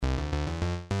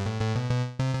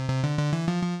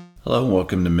Hello and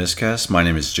welcome to Miscast. My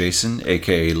name is Jason,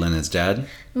 aka Lennon's dad.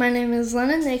 My name is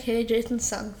Lennon, aka Jason's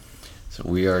son. So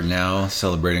we are now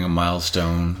celebrating a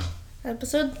milestone.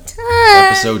 Episode 10!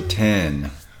 Episode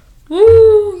 10.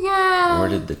 Woo, yeah! Where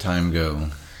did the time go?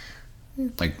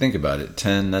 Like, think about it.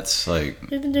 10, that's like...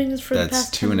 We've been doing this for the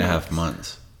past 2.5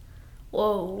 months.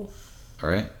 Whoa.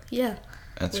 Alright? Yeah.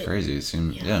 That's crazy. It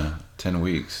seems, yeah, 10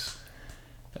 weeks.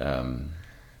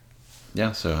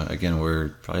 Yeah, so again, we're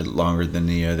probably longer than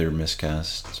the other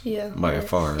miscasts. Yeah. By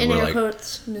far. In we're air like,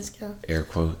 quotes, miscast. Air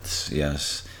quotes,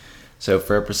 yes. So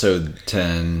for episode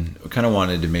 10, we kind of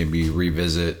wanted to maybe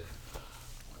revisit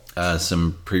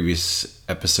some previous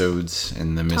episodes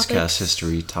in the miscast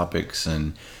history topics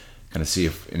and kind of see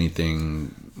if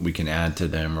anything we can add to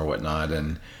them or whatnot.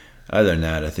 And other than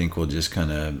that, I think we'll just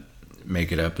kind of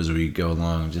make it up as we go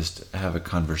along, just have a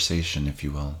conversation, if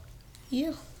you will.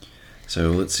 Yeah.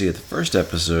 So let's see, the first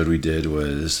episode we did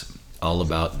was all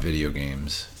about video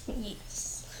games.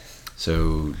 Yes.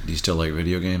 So, do you still like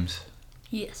video games?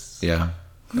 Yes. Yeah?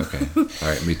 Okay. All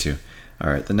right, me too. All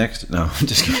right, the next... No, I'm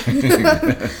just kidding.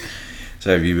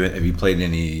 So have you played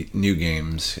any new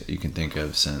games you can think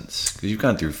of since? Because you've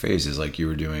gone through phases, like you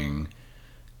were doing...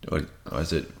 What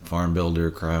was it? Farm Builder,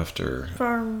 Craft, or...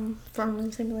 Farming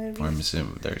Simulator. Farming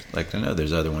Sim. Like, I know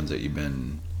there's other ones that you've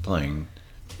been playing.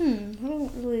 I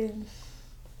don't really...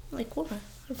 Like what? I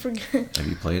forget. Have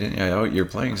you played it? Yeah, you're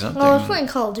playing something. Oh, I was playing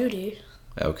Call of Duty.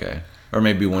 Okay. Or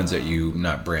maybe ones that you,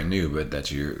 not brand new, but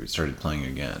that you started playing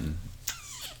again.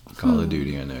 Call of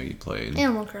Duty, I know you played.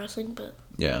 Animal Crossing, but...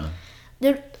 Yeah.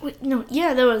 That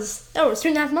was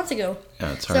 2.5 months ago.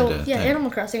 Yeah, it's hard to think.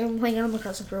 Animal Crossing. I've been playing Animal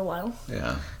Crossing for a while.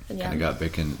 Yeah. Kind of got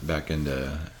back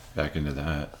into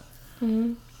that.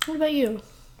 Mm-hmm. What about you?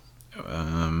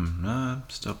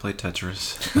 Still play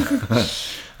Tetris.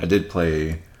 I did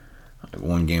play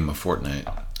one game of Fortnite.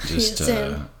 I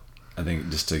think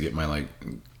just to get my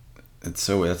that's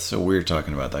so weird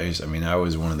talking about that. I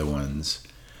was one of the ones.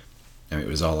 It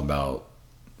was all about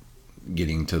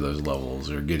getting to those levels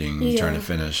or trying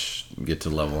to get to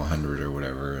level 100 or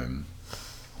whatever. And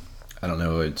I don't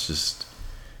know. It's just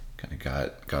kind of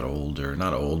got old, or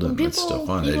not old, and it's still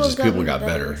fun. People got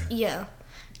better. Yeah.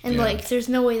 And there's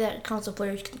no way that console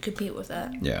players can compete with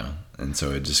that. Yeah, and so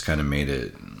it just kind of made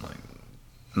it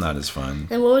not as fun.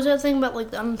 And what was that thing about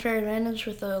the unfair advantage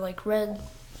with the red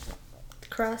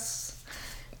cross?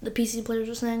 The PC players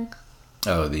were saying.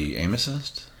 Oh, the aim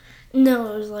assist?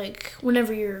 No, it was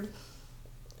whenever you're.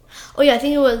 Oh yeah, I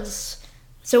think it was.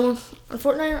 So on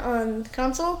Fortnite on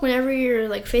console, whenever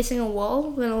you're facing a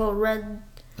wall, then a little red.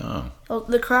 Oh.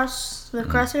 The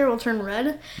crosshair will turn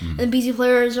red, and the PC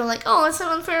players are like, "Oh, it's an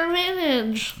unfair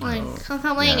advantage." How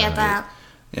come I get that?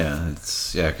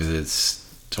 Because it's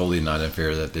totally not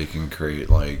unfair that they can create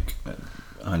a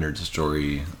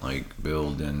 100-story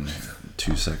build in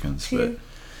 2 seconds. But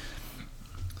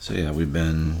so yeah, we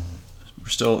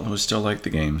still like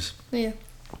the games. Yeah.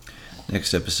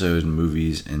 Next episode: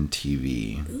 movies and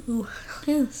TV. Ooh,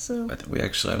 yeah. So we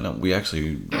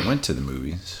actually went to the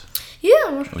movies.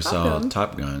 Yeah, we saw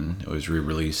Top Gun. It was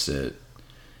re-released at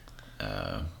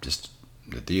just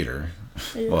the theater.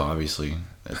 Yeah. Well, obviously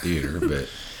at theater, but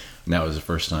that was the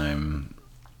first time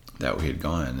that we had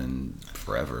gone in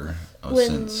forever.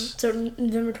 So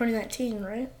November 2019,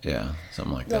 right? Yeah,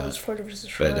 something like that. That was Ford versus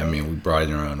Ferrari. But we brought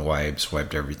in our own wipes,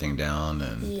 wiped everything down,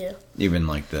 and even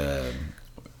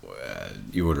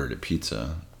you ordered a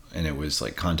pizza, and it was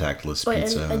contactless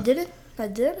pizza. I did it. I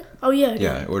did? Oh,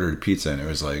 yeah. I ordered a pizza, and it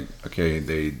was okay,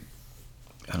 I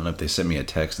don't know if they sent me a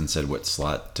text and said what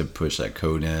slot to push that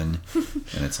code in,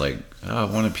 and it's I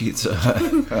want a pizza.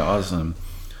 Awesome.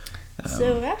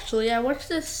 So, actually, I watched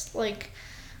this, it's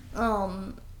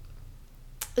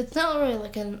not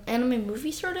really an anime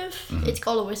movie, sort of. Mm-hmm. It's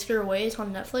called A Whisker Away. It's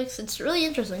on Netflix. It's really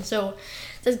interesting. So,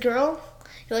 this girl,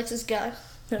 she likes this guy.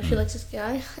 No, she likes this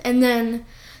guy. And then,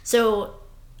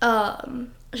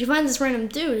 she finds this random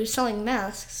dude who's selling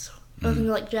masks.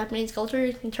 From Japanese culture,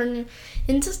 you can turn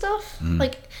into stuff. And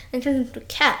turn into a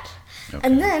cat. Okay.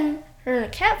 And then, her in a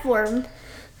cat form,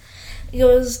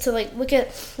 goes to look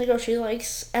at what she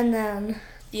likes. And then,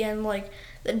 at the end,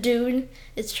 the dude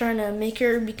is trying to make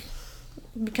her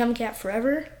become a cat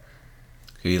forever.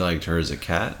 He liked her as a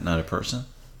cat, not a person?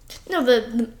 No,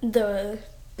 the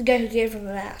guy who gave her the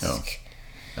mask.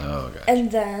 Oh, gotcha.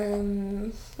 And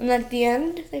then at the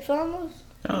end, they fell in love.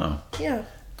 Oh. Yeah.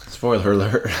 Spoiler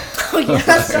alert. Oh, yeah.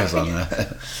 Sorry. On that. I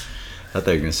thought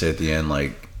they were going to say at the end,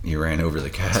 he ran over the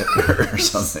cat or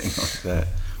something like that.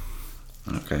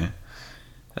 Okay.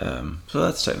 So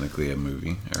that's technically a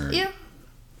movie or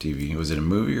TV. Was it a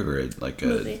movie or a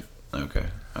movie? Okay.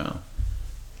 Oh.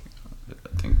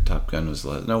 I think Top Gun was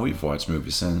last. No, we've watched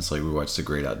movies since. Like we watched The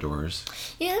Great Outdoors.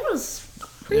 Yeah, it was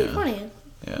pretty funny.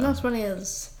 Yeah. Not as funny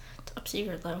as Top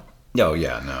Secret though. Oh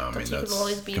yeah, no. I mean Secret will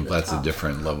always be the that's a top.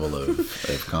 different level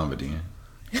of comedy.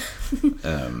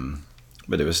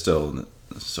 But it was still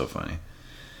so funny.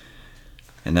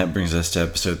 And that brings us to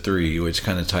episode 3, which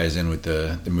kind of ties in with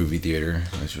the movie theater,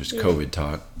 which was COVID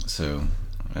talk. So,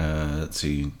 let's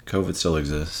see. COVID still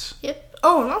exists. Yep.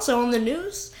 Oh, and also on the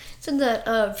news, it said that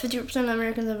 50% of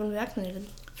Americans have been vaccinated.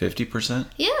 50%?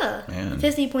 Yeah. Man.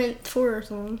 50.4 or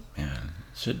something. Man,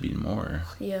 should be more.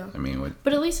 Yeah. I mean,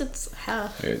 but at least it's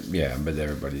half. Yeah, but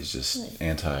everybody's just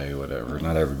anti whatever.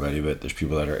 Not everybody, but there's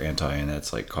people that are anti, and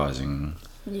that's like causing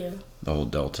the whole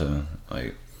Delta.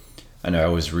 Like, I know I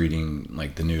was reading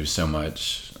like the news so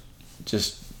much,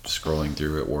 just scrolling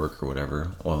through at work or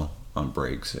whatever. Well, on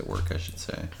breaks at work, I should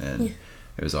say, and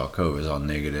it was all COVID. It was all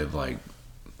negative, like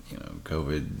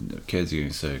COVID, kids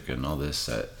getting sick, and all this.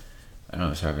 That I know I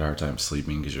was having a hard time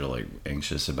sleeping because you're like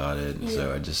anxious about it. And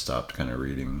so I just stopped kind of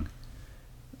reading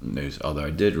news. Although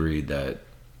I did read that,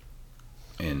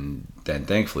 and then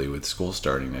thankfully with school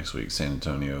starting next week, San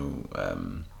Antonio,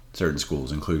 certain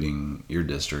schools, including your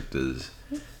district, is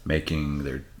making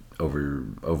their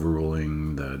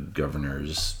overruling the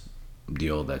governor's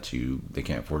deal that they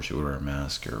can't force you to wear a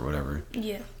mask or whatever.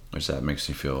 Yeah. Which that makes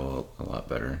me feel a lot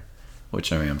better.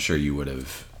 Which I mean, I'm sure you would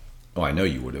have. Well, I know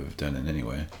you would have done it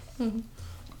anyway. Mm-hmm.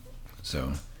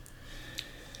 So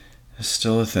it's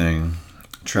still a thing.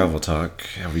 Travel talk.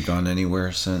 Have we gone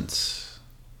anywhere since?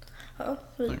 Oh,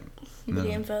 the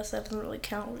Game Fest. That doesn't really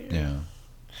count. Really. Yeah.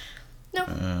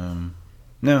 No.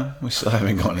 No, we still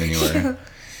haven't gone anywhere.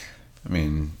 I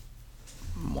mean,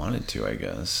 wanted to, I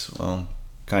guess. Well,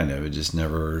 kind of. It just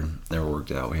never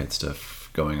worked out. We had stuff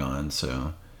going on,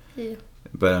 so. Yeah.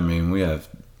 But I mean, we have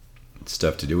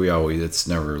stuff to do. It's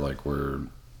never like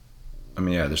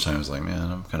there's times like,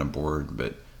 man, I'm kind of bored,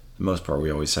 but for the most part,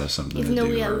 we always have something Even to though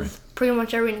do. we have pretty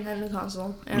much every Nintendo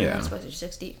console, and an Xbox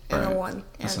 360, and a One.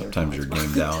 And sometimes you're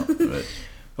gamed out, but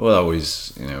we'll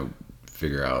always,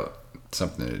 figure out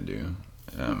something to do.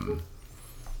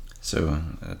 So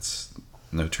that's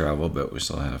no travel, but we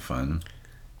still have fun.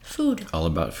 Food. All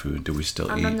about food. Do we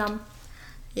still eat?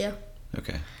 Yeah.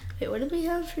 Okay. Wait, what did we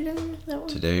have for dinner that one?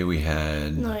 Today we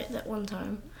had... No, that one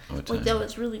time. What time? Like, that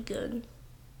was really good.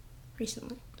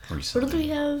 Recently. What did we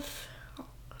have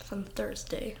on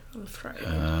Thursday? On Friday?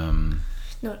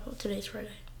 No, today's Friday.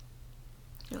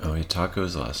 We had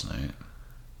tacos last night.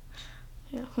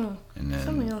 Yeah. And then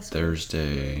something else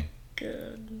Thursday...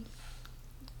 Good.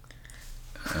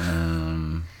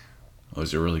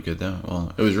 Was it really good though?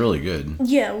 Well, it was really good.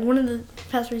 Yeah, one of the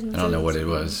past reasons. I don't know what it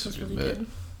was really but good.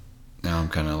 Now I'm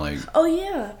kind of like... Oh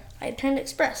yeah, I had Panda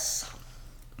Express.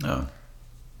 Oh,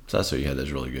 so that's what you had. That's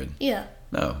really good. Yeah.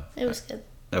 No, it was good.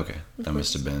 Okay, that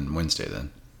must have been Wednesday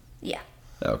then. Yeah.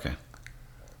 Okay.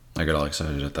 I got all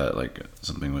excited at that, like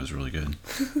something was really good.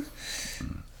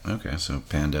 Okay, so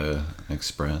Panda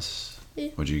Express. Yeah.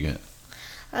 What'd you get?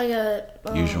 I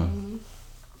got usual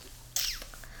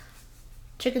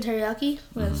chicken teriyaki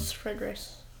with fried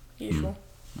rice. Usual.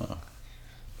 Oh.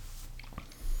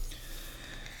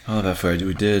 Oh, that food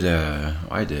we did.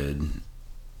 I did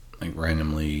like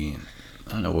randomly.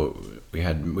 I don't know what we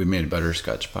had. We made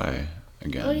butterscotch pie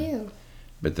again. Oh yeah.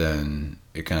 But then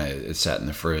it sat in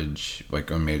the fridge.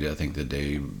 Like I made it, I think the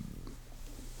day,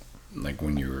 like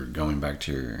when you were going back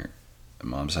to your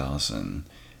mom's house, and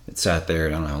it sat there. I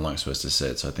don't know how long it's supposed to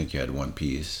sit, so I think you had one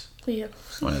piece. Yeah.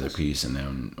 One other piece, and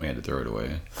then we had to throw it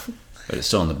away. But it's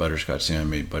still in the butterscotch thing. I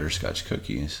made butterscotch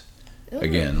cookies. Oh,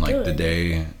 again, like good. the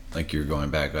day, like you're going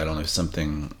back. I don't know,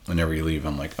 something. Whenever you leave,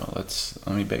 I'm like, oh, let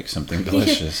me bake something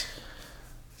delicious.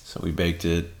 So we baked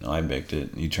it. I baked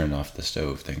it. You turned off the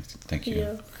stove. Thank you.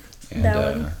 Yeah.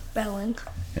 And, bowing.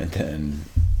 And then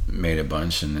made a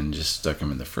bunch and then just stuck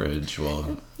them in the fridge.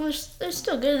 Well, they're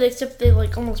still good, except they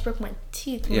like almost broke my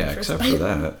teeth. Yeah, except for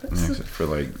that. Yeah, except for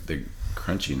like the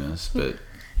crunchiness, but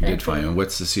you did fine. And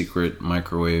what's the secret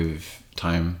microwave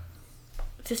time?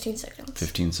 15 seconds.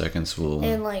 15 seconds will...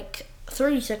 And like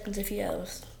 30 seconds if you have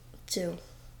two.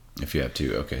 If you have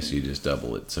two, okay, so you just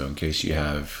double it. So in case you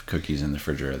have cookies in the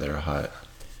refrigerator that are hot,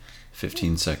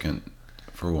 15 second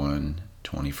for one,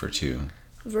 20 for two.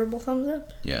 Verbal thumbs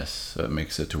up? Yes, so it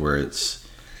makes it to where it's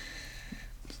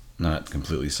not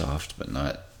completely soft, but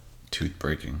not tooth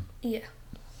breaking. Yeah.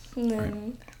 And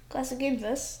then Classic Game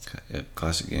Fest. Yeah,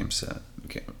 Classic Game Set.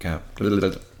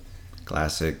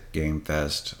 Classic Game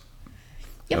Fest.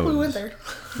 Yep, we went there.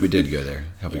 We did go there.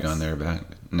 Have we gone there back?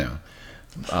 No.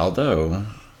 Although,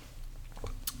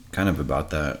 kind of about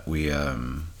that, we,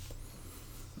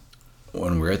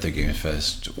 when we were at the Game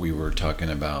Fest, we were talking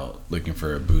about looking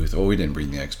for a booth. Well, we didn't bring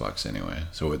the Xbox anyway,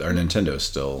 so with our Nintendo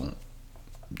still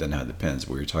didn't have the pins.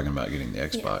 But we were talking about getting the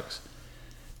Xbox.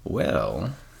 Yeah.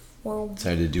 Well,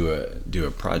 decided to do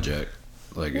a project.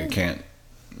 Like I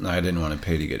didn't want to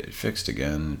pay to get it fixed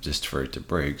again, just for it to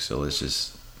break. So let's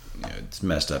just, it's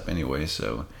messed up anyway.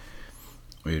 So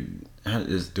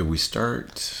did we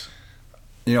start?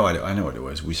 I know what it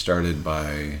was. We started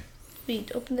by. We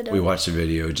opened it up. We watched a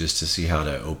video just to see how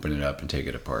to open it up and take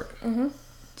it apart. Mm-hmm.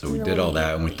 So we did all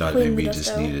that, and we thought maybe it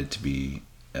just needed to be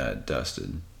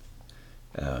dusted.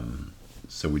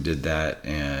 So we did that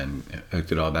and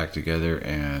hooked it all back together,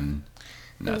 and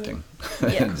nothing.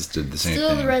 Yeah. Just did the same thing.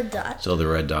 Still the red dot. Still the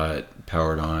red dot,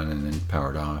 powered on and then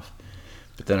powered off.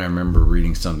 But then I remember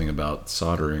reading something about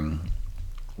soldering,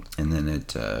 and then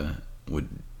it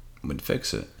would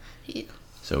fix it. Yeah.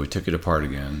 So we took it apart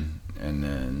again, and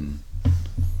then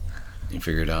you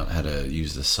figured out how to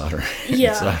use the soldering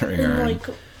iron. Like,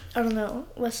 I don't know,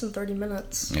 less than 30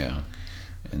 minutes. Yeah.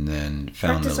 And then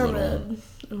found practice on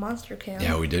a monster can.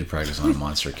 Yeah, we did practice on a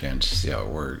monster can to see how it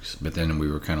works. But then we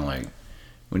were kind of like,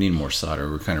 we need more solder.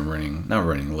 We're kind of not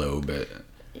running low, but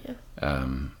yeah.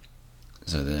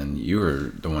 So then you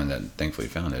were the one that thankfully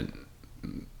found it.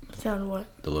 Found what?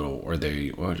 The little, what are they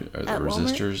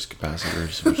resistors,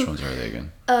 capacitors? Which ones are they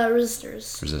again?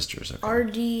 Resistors. Resistors,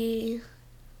 okay. RD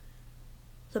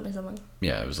something.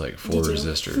 Yeah, it was like 4 D2.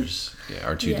 Resistors. Yeah,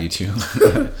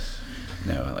 R2D2.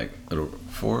 No, like little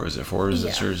 4, was it 4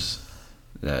 resistors?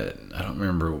 Yeah. That, I don't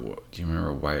remember, do you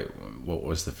remember what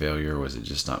was the failure? Was it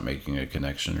just not making a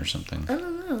connection or something? I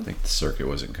don't know. I think the circuit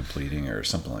wasn't completing or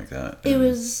something like that. It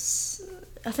was,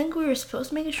 I think we were supposed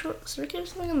to make a short circuit or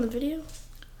something on the video.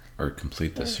 Or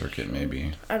complete the circuit,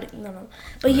 maybe. I don't know.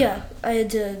 But yeah, I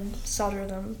did solder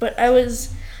them. But I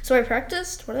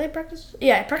practiced. What did I practice?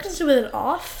 Yeah, I practiced it with it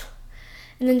off.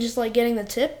 And then just like getting the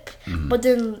tip. Mm-hmm. But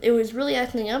then it was really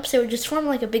acting up, so it would just form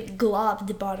like a big glob at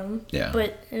the bottom. Yeah.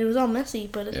 But it was all messy.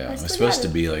 But it was supposed to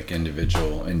be like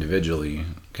individually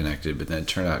connected, but then it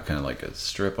turned out kind of like a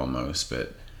strip almost.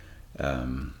 But I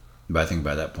think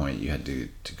by that point you had to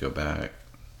go back.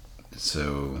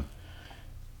 So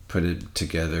put it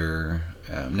together.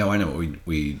 No, I know.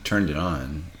 We turned it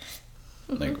on,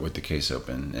 like with the case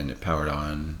open, and it powered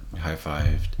on. We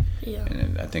high-fived. Yeah.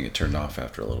 And I think it turned off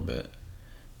after a little bit.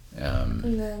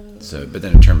 And then. But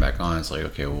then it turned back on. It's like,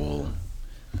 okay, we'll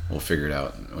figure it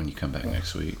out when you come back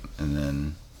next week. And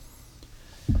then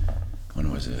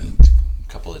when was it? A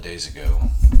couple of days ago.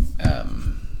 I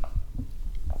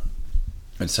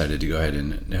decided to go ahead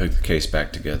and hook the case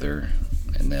back together,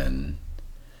 and then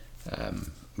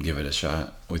give it a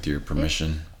shot with your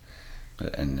permission.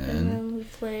 And then we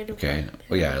played. Okay.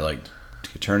 Well, yeah, like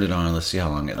turned it on. Let's see how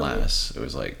long it lasts. It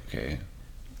was like, okay,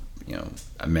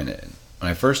 a minute. When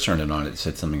I first turned it on, it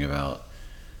said something about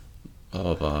blah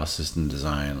blah blah system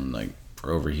design, like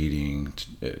for overheating,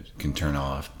 it can turn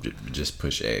off. Just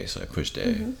push A. So I pushed A,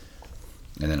 and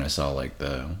then I saw like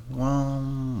the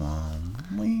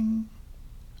wing.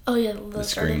 Oh yeah, the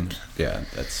screen. Yeah,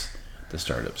 that's the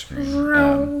startup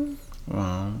screen.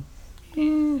 No, I'm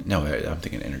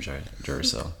thinking Energizer,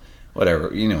 Duracell,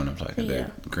 whatever. You know what I'm talking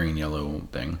about, the green yellow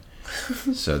thing.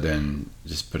 So then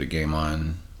just put a game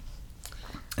on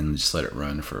and just let it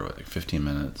run for like 15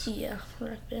 minutes. Yeah,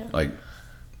 right. Yeah. Like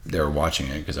they were watching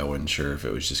it because I wasn't sure if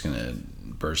it was just gonna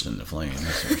burst into flames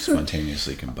or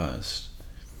spontaneously combust.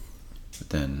 But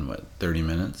then 30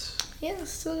 minutes? Yeah,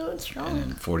 it's still going strong. And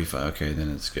then 45. Okay,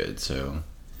 then it's good. So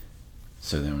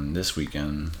then this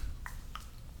weekend,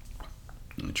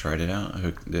 I tried it out,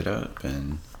 hooked it up,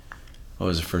 and what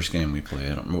was the first game we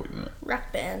played?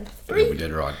 Rock Band 3. Yeah, we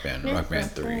did Rock Band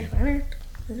 3.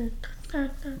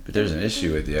 But there's an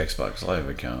issue with the Xbox Live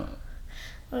account.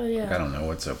 Oh yeah. Like, I don't know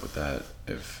what's up with that.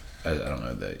 If I don't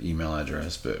know the email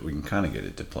address, but we can kind of get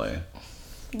it to play.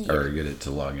 Yeah. Or get it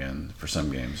to log in for some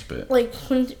games, but like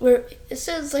where it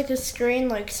says like a screen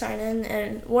like sign in,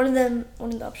 and one of the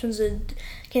options is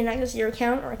can access your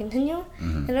account or continue.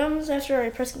 Mm-hmm. And almost after I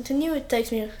press continue, it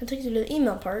takes you to the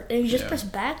email part, and you just press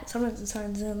back. Sometimes it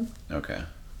signs in. Okay,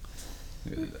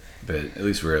 but at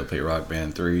least we were able to play Rock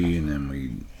Band 3, and then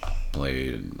we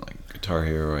played like Guitar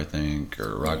Hero, I think,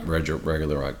 or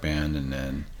regular Rock Band, and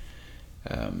then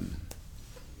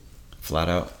Flat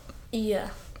Out. Yeah.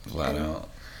 Flat Out.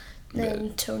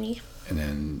 Then Tony. And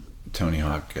then Tony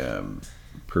Hawk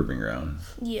Proving Ground.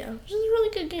 Yeah, which is a really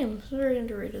good game. It's very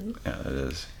underrated. Yeah, it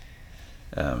is.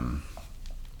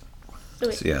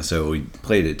 So we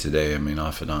played it today. I mean,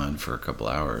 off and on for a couple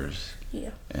hours. Yeah.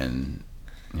 And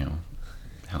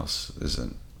house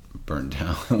isn't burned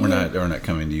down. We're not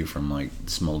coming to you from like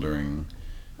smoldering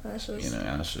Ashes.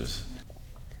 Ashes.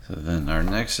 So then our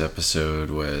next episode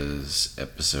was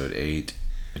episode 8,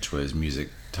 which was Music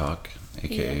Talk,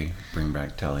 aka Bring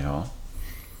Back Tally Hall.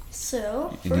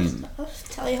 So, first off,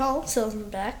 Tally Hall still isn't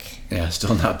back. Yeah,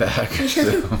 still not back.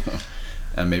 So,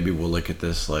 and maybe we'll look at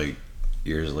this like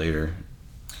years later,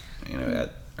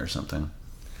 or something.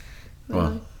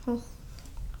 Well,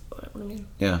 what do you mean?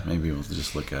 Yeah, maybe we'll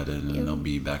just look at it and they'll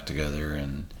be back together,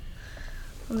 And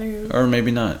or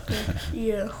maybe not.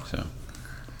 Yeah. So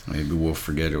maybe we'll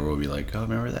forget, or we'll be like, oh,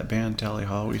 remember that band Tally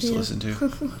Hall we used to listen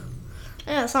to?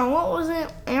 Yeah, so what was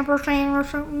it? Ampersand or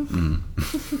something?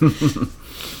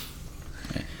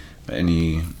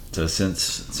 So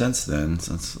since then,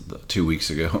 since 2 weeks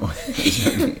ago, is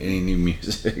there any new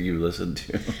music you listened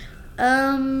to?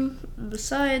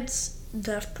 Besides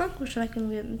Daft Punk, which I can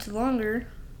get into longer,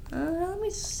 let me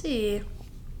see.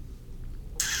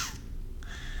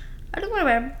 I don't know.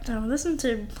 I've listened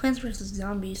to Plants vs.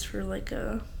 Zombies for like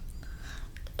a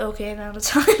okay amount of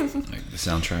time. Like the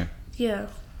soundtrack? Yeah.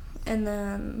 And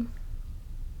then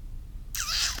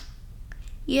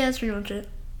yeah, that's pretty much it.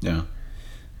 Yeah.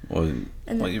 Well,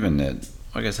 even that,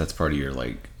 I guess that's part of your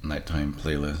like nighttime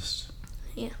playlist.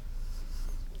 Yeah.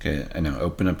 Okay, I know.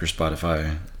 Open up your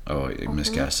Spotify. Oh,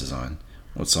 Miscast is on.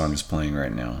 What song is playing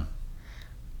right now?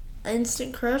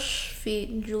 Instant Crush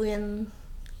feat. Julian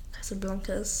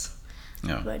Casablancas.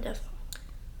 Yeah.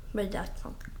 By Daft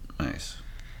Punk. Nice.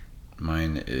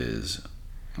 Mine is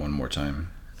One More Time.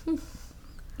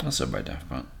 Also by Daft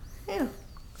Punk. Yeah.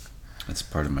 That's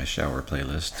part of my shower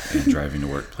playlist and driving to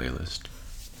work playlist.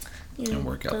 And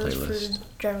workout playlist. For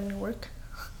driving to work.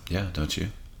 Yeah, don't you?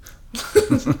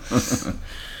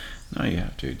 No, you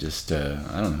have to. Just,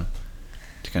 I don't know.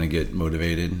 To kind of get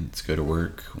motivated. Let's go to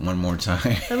work one more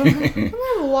time. I don't have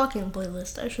a walking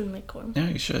playlist. I should make one. Yeah,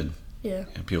 you should. Yeah.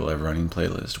 People have running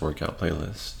playlist, workout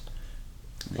playlist,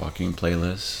 walking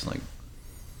playlist, like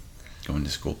going to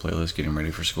school playlist, getting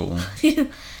ready for school,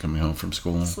 coming home from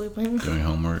school, Sleeping, doing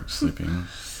homework, sleeping.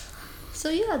 So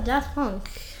yeah, Daft Punk.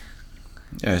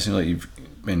 Yeah, it seems like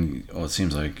it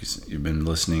seems like you've been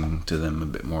listening to them a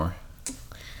bit more.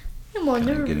 Yeah, well,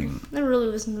 never really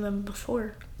listened to them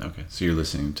before. Okay, so you're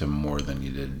listening to more than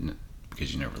you did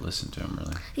because you never listened to them,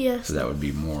 really. Yes. So that would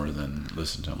be more than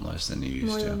listen to them less than you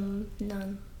used to. More than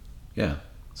none. Yeah.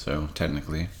 So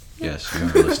technically, yes, you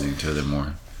are listening to them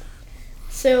more.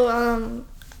 So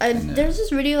there's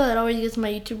this video that always gets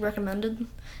my YouTube recommended.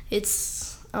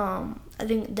 It's I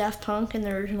think Daft Punk and the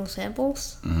original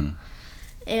samples. Mm-hmm.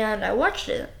 And I watched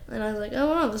it, and I was like, oh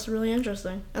wow, this is really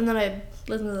interesting. And then I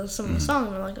listened to some of the songs,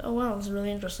 and I'm like, oh wow, this is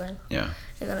really interesting. Yeah.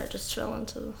 And then I just fell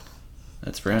into...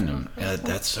 That's random. Yeah,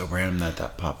 that's so random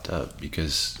that popped up,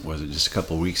 because, was it just a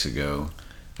couple of weeks ago,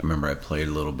 I remember I played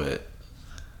a little bit,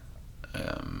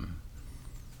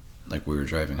 like we were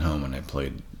driving home, and I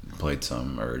played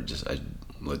some, or just, I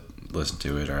listened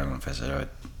to it, or I don't know if I said, oh, it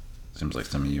seems like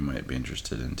some of you might be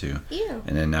interested in too. Yeah.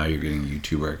 And then now you're getting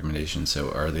YouTube recommendations,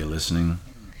 so are they listening?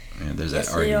 And there's that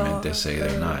argument they say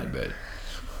they're not, but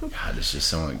God, it's just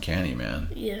so uncanny, man.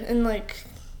 Yeah, and like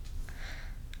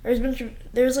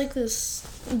there's like this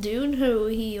dude who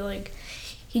he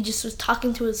just was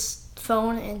talking to his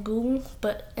phone and Google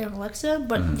and Alexa,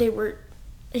 but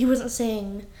he wasn't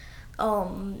saying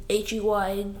HEYGOOLE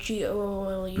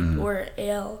or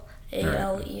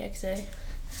ALEXA.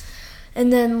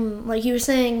 And then like he was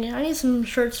saying, I need some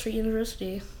shirts for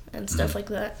university and stuff like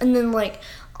that. And then like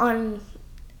on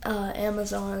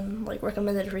Amazon, like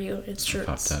recommended for you, it's shirts.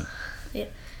 Popped up. Yeah.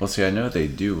 Well, see, I know they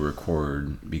do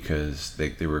record, because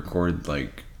they record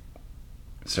like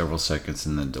several seconds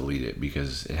and then delete it,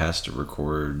 because it has to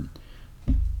record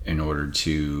in order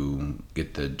to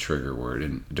get the trigger word,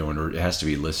 and it has to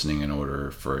be listening in order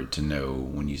for it to know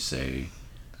when you say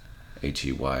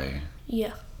HEY.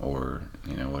 Yeah. Or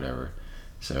whatever.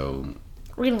 So.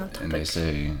 We're getting off topic. And they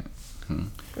say.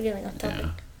 We're getting off topic.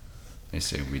 Yeah. They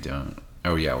say we don't.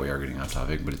 Oh yeah, we are getting off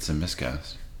topic, but it's a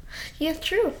miscast. Yeah,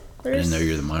 true. I didn't know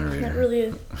you're the moderator. Not really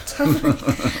a topic.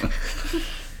 So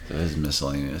it is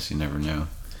miscellaneous. You never know.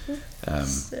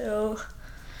 So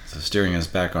steering us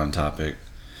back on topic,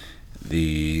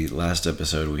 the last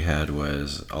episode we had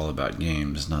was all about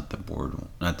games, not the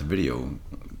video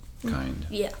kind.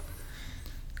 Yeah.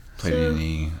 Played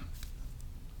any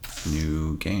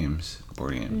new games,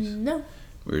 board games? No.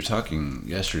 We were talking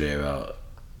yesterday about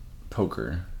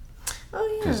poker. Oh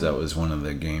yeah. Because that was one of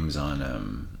the games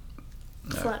on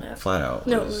Flat Out.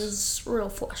 No, it was Royal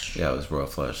Flush. Yeah, it was Royal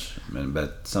Flush.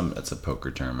 But that's a poker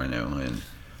term, I know. And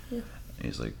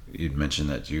he's like, you'd mentioned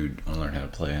that you'd want to learn how to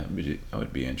play it. But that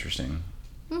would be interesting.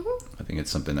 Mm-hmm. I think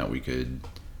it's something that we could,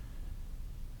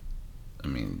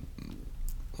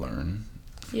 learn.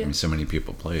 Yeah. I mean, so many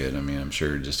people play it. I mean, I'm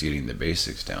sure just getting the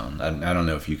basics down. I don't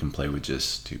know if you can play with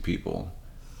just 2 people.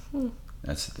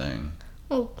 That's the thing.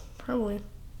 Well, probably.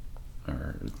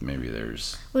 Or maybe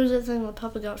there's... What is that thing that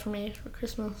Papa got for me for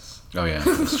Christmas? Oh, yeah,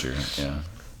 that's true. Yeah.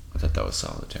 I thought that was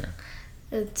solitaire.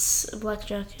 It's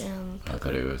blackjack and poker. I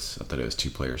thought it was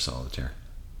 2-player solitaire.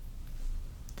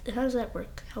 How does that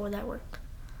work? How would that work?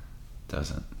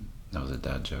 Doesn't. That was a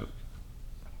dad joke.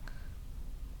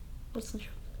 What's the joke?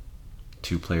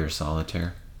 2-player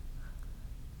solitaire?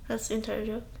 That's the entire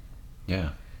joke?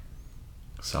 Yeah.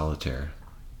 Solitaire.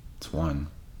 It's 1.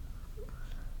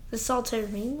 Does solitaire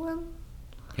mean 1?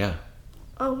 Yeah.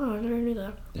 Oh, wow, I never knew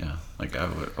that. Yeah. Like, I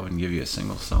wouldn't give you a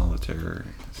single solitaire,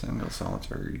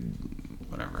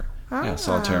 whatever. Yeah,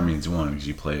 solitaire means 1 because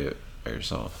you play it by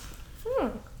yourself.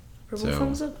 Purple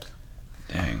thumbs up.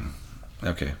 Dang.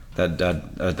 Okay.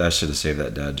 I should have saved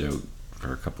that dad joke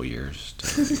for a couple years to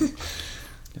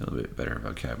get a little bit better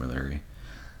vocabulary.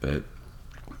 But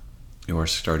you're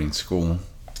starting school.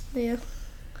 Yeah.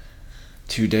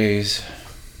 2 days.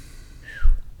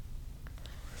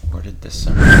 Where did this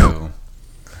summer go?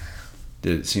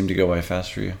 Did it seem to go by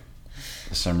fast for you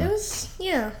this summer? It was,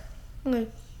 yeah. Like,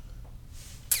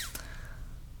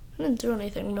 I didn't do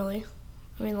anything really.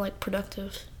 I mean, like,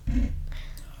 productive.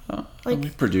 Like, we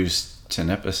produced 10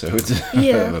 episodes of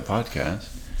a podcast.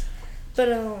 But,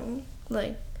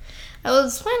 like, I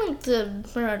was planning to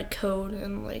learn how to code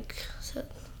and, like...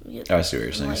 I see what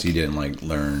you're saying. Like, so you didn't, like,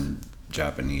 learn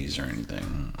Japanese or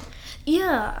anything?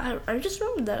 Yeah, I just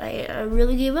remembered that. I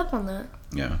really gave up on that.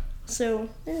 Yeah. So,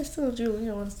 yeah, still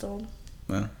Duolingo installed.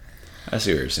 Well, I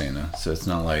see what you're saying, though. So it's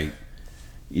not like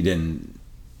you didn't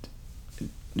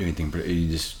do anything, you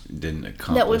just didn't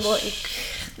accomplish...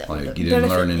 That would you didn't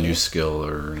learn a new skill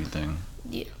or anything?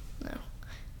 Yeah, no.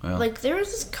 Well, like, there was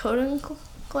this coding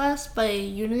class by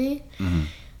Unity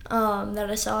that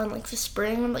I saw in, like, the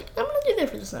spring. I'm like, I'm going to do that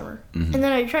for the summer. And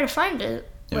then I tried to find it,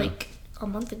 like, a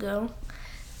month ago,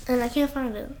 and I can't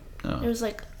find it. Oh. It was,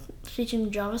 like,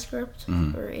 teaching JavaScript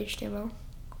or HTML.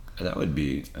 That would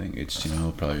be, I think HTML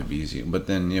would probably be easy. But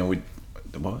then,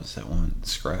 what was that one?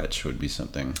 Scratch would be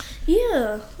something.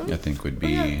 Yeah. I think would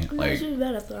be,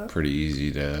 pretty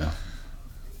easy to,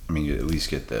 I mean, at least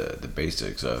get the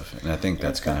basics of. And I think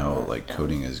that's kind of how, like,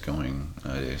 coding is going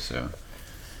nowadays. So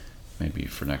maybe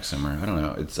for next summer. I don't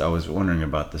know. I was wondering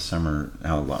about the summer,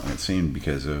 how long it seemed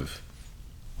because of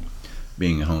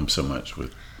being home so much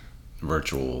with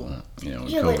virtual,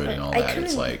 COVID and all that. I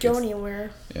couldn't go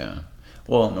anywhere. Yeah.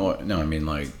 Well, no, I mean,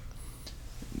 like,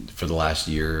 for the last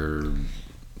year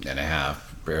and a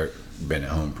half, been at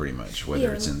home pretty much,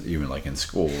 whether it's even like in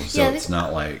school. So it's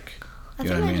not like, I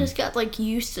think I just got, like,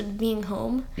 used to being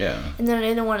home. Yeah. And then I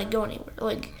didn't want to go anywhere,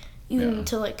 like, even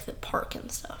to, like, the park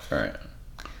and stuff. Right.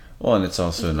 Well, and it's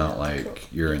also not like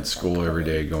you're in school every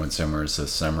day going somewhere. It's the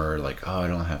summer, like, oh, I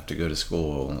don't have to go to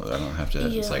school. I don't have to.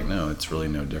 Yeah. It's like, no, it's really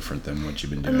no different than what you've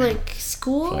been doing. And, like,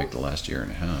 school? For, like, the last year and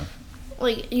a half.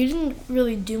 Like, you didn't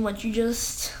really do much. You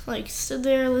just, like, stood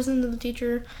there, listened to the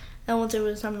teacher, and once it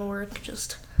was time to work,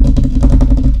 just...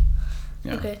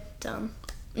 Yeah. Okay, done.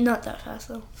 Not that fast,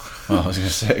 though. Well, I was going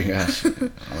to say, gosh.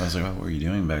 I was like, what were you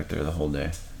doing back there the whole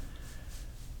day?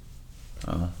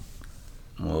 Oh.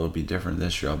 Well, it'll be different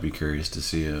this year. I'll be curious to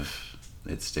see if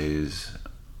it stays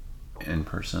in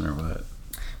person or what.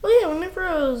 Well, yeah, whenever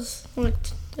I was, like,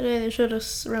 today they showed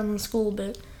us around the school a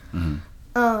bit.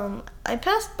 I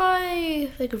passed by,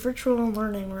 like, a virtual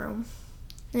learning room.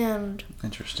 And...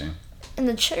 Interesting. And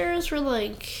the chairs were,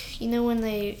 like, when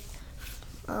they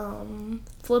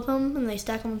flip them and they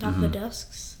stack them on top of the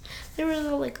desks? They were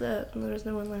all like that, and there was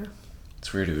no one there.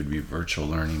 It's weird it would be virtual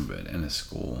learning, but in a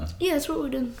school. Yeah, that's what we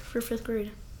did for 5th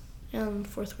grade and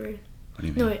 4th grade. What do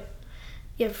you mean? No, wait.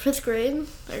 Yeah, 5th grade,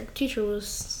 our teacher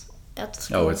was at the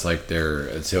school. Oh, it's like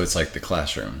it's like the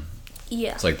classroom.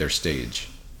 Yeah. It's like their stage.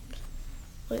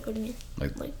 Wait, what do you mean?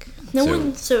 Like no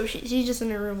one, so she's just in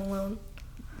her room alone.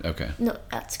 Okay. No,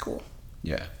 at school.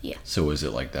 Yeah. Yeah. So was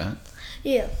it like that?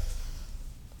 Yeah.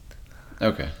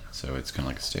 Okay, so it's kind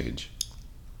of like a stage.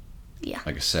 Yeah.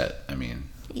 Like a set, I mean.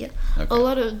 Yeah. Okay. A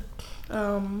lot of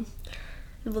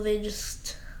people,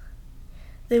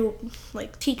 they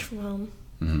like teach from home.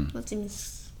 Mm-hmm. That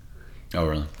seems. Oh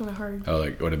really? Kind of hard. Oh,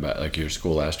 like what about like your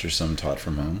school last year? Some taught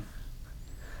from home.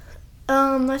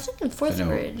 I think in 4th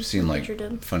grade. I've seen like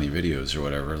funny videos or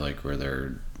whatever, like where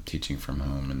they're teaching from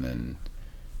home and then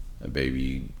a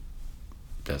baby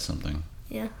does something.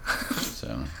 Yeah.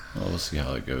 So, well, we'll see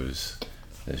how it goes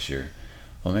this year.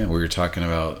 Well, man, we were talking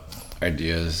about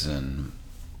ideas and,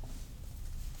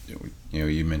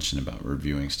 you mentioned about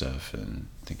reviewing stuff, and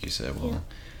I think you said, well,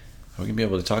 we can be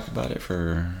able to talk about it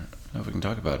for. I don't know if we can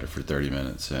talk about it for 30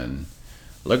 minutes. And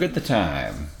look at the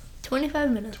time.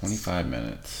 25 minutes. 25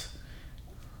 minutes.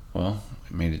 Well,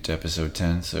 I made it to episode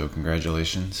 10, so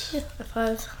congratulations. Yeah,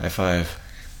 high five. High five.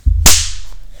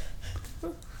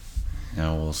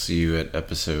 Now we'll see you at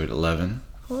episode 11.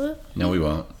 What? No, we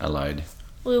won't. I lied.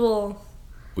 We will.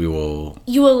 We will.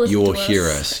 You will listen You will to hear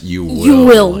us. us. You will. You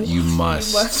will. You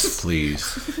must. You must.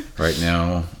 Please. Right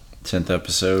now, 10th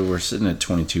episode. We're sitting at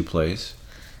 22 plays.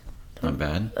 Not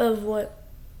bad. Of what?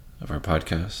 Of our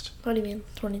podcast. What do you mean,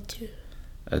 22?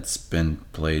 It's been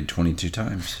played 22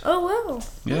 times. Oh, wow.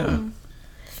 Yeah.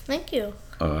 Thank you.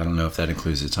 Oh, I don't know if that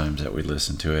includes the times that we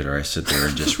listen to it, or I sit there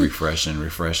and just refresh and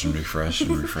refresh and refresh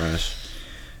and refresh.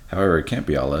 However, it can't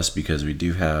be all us because we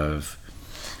do have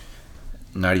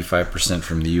 95%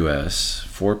 from the U.S.,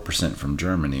 4% from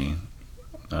Germany.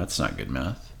 That's not good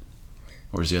math.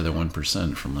 Where's the other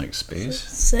 1% from like space?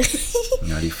 Say.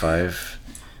 95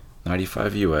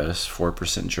 U.S.,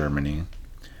 4% Germany.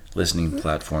 Listening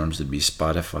platforms would be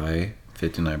Spotify,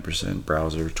 59%,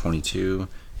 browser, 22%,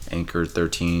 Anchor,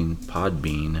 13%,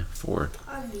 Podbean, 4%.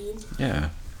 Podbean. Yeah.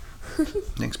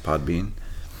 Thanks, Podbean.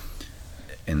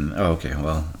 And, okay,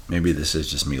 well, maybe this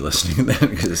is just me listening then,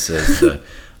 because it says the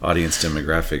audience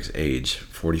demographics age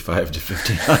 45 to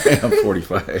 59. I'm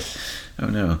 45. Oh,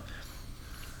 no.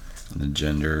 The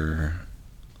gender,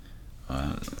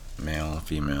 male,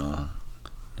 female,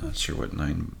 not sure what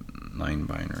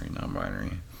non-binary.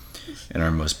 And our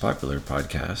most popular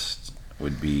podcast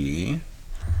would be,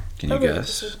 can you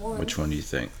guess? Which one do you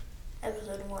think?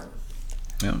 Episode 1.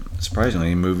 Yeah,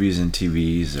 surprisingly, movies and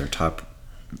TVs are top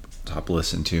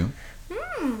listened to.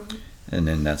 And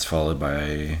then that's followed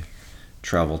by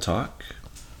travel talk,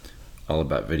 all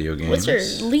about video games. What's your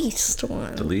least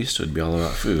one? The least would be all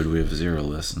about food. We have 0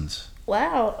 listens.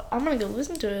 Wow, I'm gonna go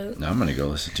listen to it. Now I'm gonna go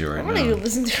listen to it right now. I'm gonna go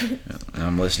listen to it. Yeah, now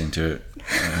I'm listening to it.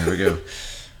 Here we go.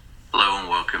 Hello and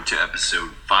welcome to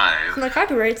episode 5. It's not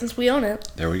copyright since we own it.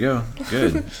 There we go.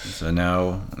 Good. So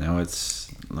now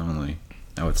it's lonely.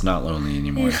 Now it's not lonely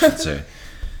anymore, I should say.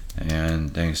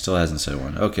 And dang, it still hasn't said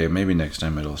one. Okay, maybe next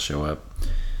time it'll show up,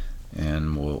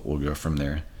 and we'll go from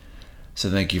there. So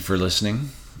thank you for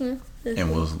listening, and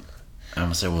I'm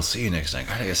gonna say we'll see you next time.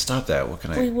 God, I gotta stop that. What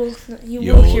can I?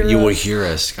 You will hear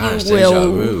us. Gosh, You deja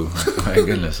will. vu. My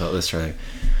goodness. Oh, let's try.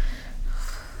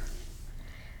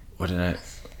 What did I?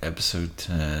 Episode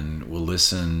 10. We'll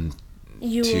listen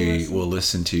We'll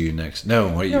listen to you next. No,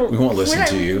 we won't listen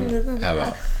to you. How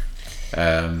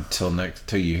about?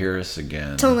 Till you hear us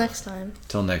again. Till next time.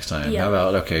 Till next time. Yeah. How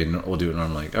about, okay, we'll do it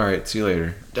normally. All right, see you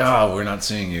later. Oh, we're not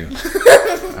seeing you.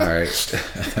 All right.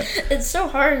 It's so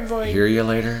hard, like... Hear you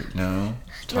later? No.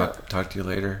 Talk to you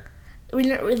later?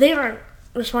 They aren't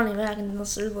responding back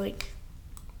unless they're like...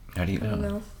 How do you know? I don't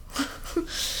know.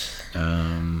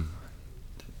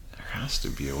 There has to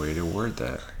be a way to word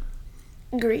that.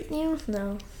 Greet you?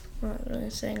 No. I'm not really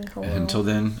saying hello. Until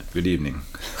then, good evening.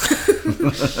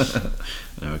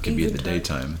 No, it could be in the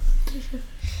daytime.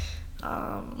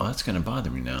 Well, that's going to bother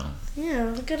me now.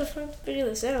 Yeah, we gotta figure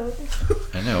this out.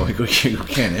 I know, we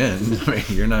can't end. I mean,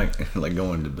 you're not like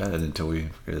going to bed until we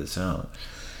figure this out.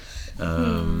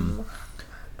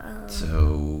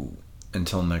 So,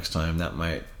 until next time, that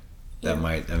might, I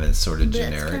mean, it's sort of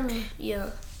generic. Yeah.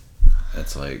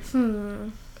 That's like,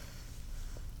 man,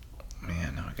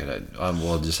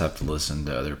 we'll just have to listen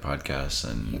to other podcasts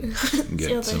and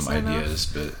get some ideas,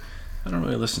 but I don't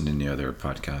really listen to any other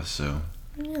podcasts, so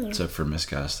except for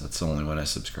Miscast, that's the only one I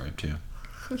subscribe to.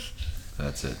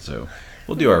 That's it. So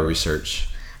we'll do our research.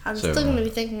 I'm still going to be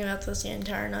thinking about this the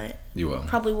entire night. You will.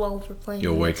 Probably while we're playing.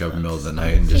 You'll wake up in the middle of the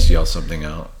night and just yell something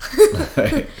out.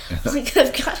 Like,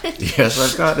 I've got it. Yes,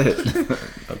 I've got it.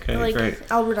 Okay, like great.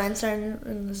 Albert Einstein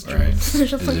in his All right. dreams or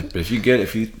something. If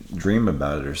you dream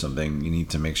about it or something, you need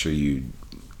to make sure you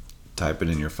type it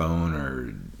in your phone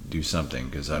or do something,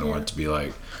 because I don't want it to be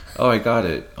like, oh, I got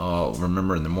it, I'll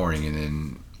remember in the morning, and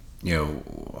then,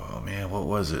 oh man, what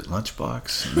was it?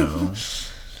 Lunchbox? No.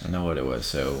 I know what it was.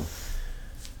 So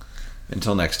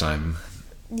until next time.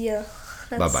 Yeah.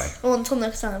 Bye-bye. Well, until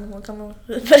next time, we'll come up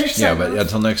with a better sign. Yeah, but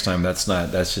until next time, that's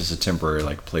just a temporary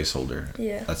like placeholder.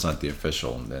 Yeah. That's not the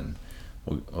official, and then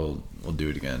we'll do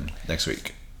it again next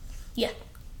week. Yeah.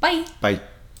 Bye. Bye.